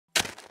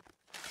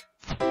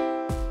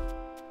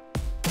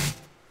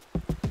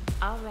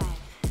Alright.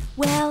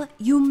 Well,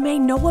 you may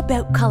know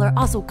about color,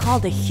 also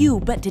called a hue,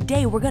 but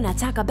today we're gonna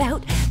talk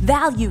about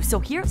value. So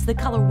here's the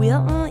color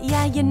wheel,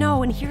 yeah, you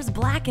know, and here's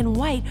black and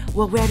white.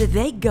 Well, where do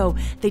they go?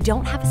 They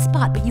don't have a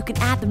spot, but you can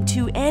add them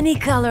to any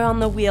color on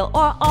the wheel,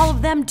 or all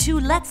of them too.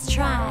 Let's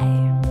try.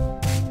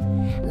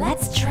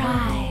 Let's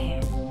try.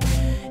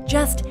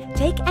 Just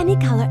take any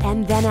color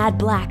and then add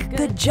black.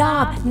 Good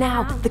job.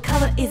 Now, the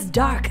color is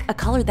dark. A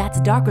color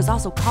that's dark is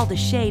also called a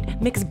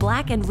shade. Mix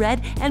black and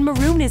red and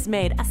maroon is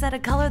made. I said a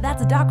color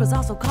that's dark was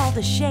also called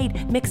a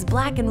shade. Mix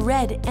black and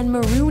red and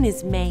maroon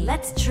is made.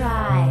 Let's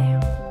try.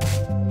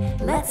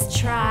 Let's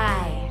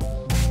try.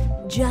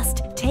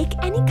 Just take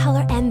any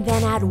color and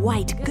then add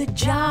white. Good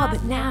job.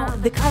 Now,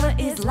 the color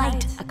is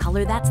light. A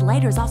color that's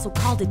lighter is also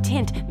called a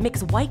tint.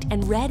 Mix white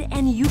and red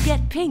and you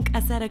get pink.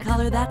 I said a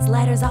color that's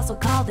lighter is also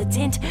called a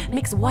tint.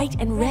 Mix white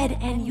and red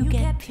and you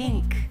get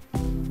pink.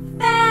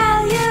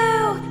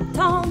 Value,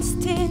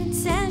 tones,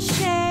 tints, and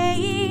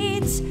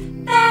shades.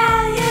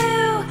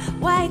 Value,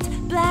 white,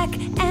 black,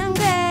 and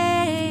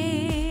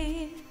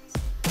gray.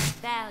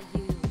 Value.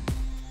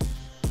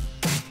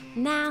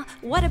 Now,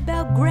 what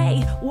about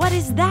gray? What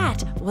is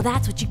that? Well,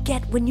 that's what you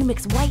get when you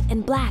mix white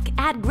and black.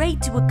 Add gray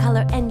to a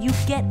color and you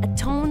get a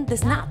tone.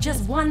 There's not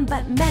just one,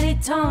 but many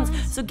tones.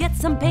 So get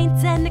some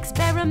paints and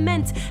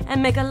experiment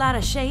and make a lot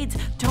of shades,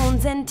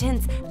 tones, and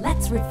tints.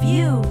 Let's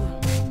review.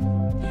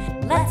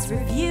 Let's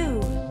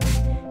review.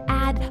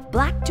 Add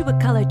black to a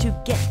color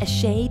to get a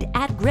shade.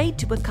 Add gray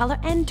to a color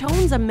and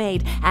tones are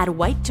made. Add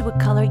white to a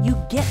color, you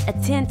get a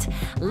tint.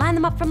 Line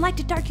them up from light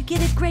to dark, you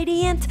get a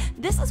gradient.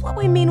 This is what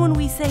we mean when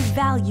we say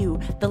value,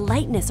 the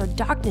lightness or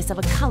darkness of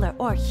a color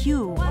or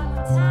hue. One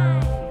more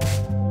time.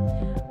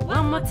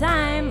 One more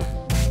time.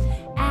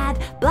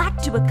 Add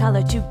black to a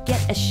color to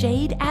get a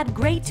shade. Add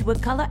gray to a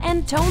color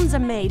and tones are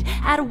made.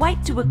 Add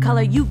white to a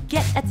color, you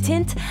get a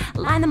tint.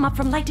 Line them up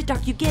from light to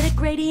dark, you get a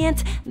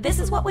gradient. This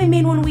is what we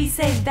mean when we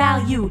say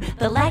value,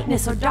 the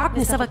lightness or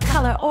darkness of a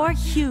color or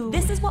hue.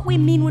 This is what we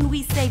mean when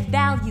we say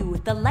value,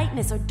 the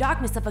lightness or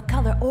darkness of a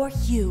color or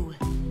hue.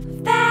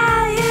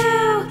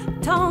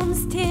 Value,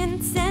 tones,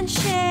 tints, and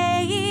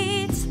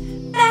shades.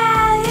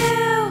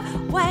 Value,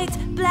 white,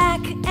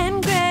 black,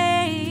 and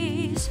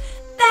grays.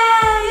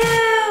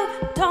 Value,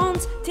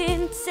 tones,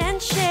 tints,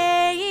 and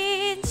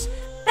shades.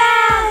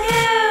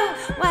 Value,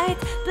 white,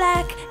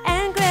 black,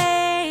 and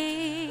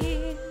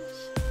grays.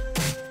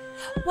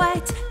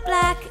 White,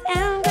 black,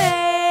 and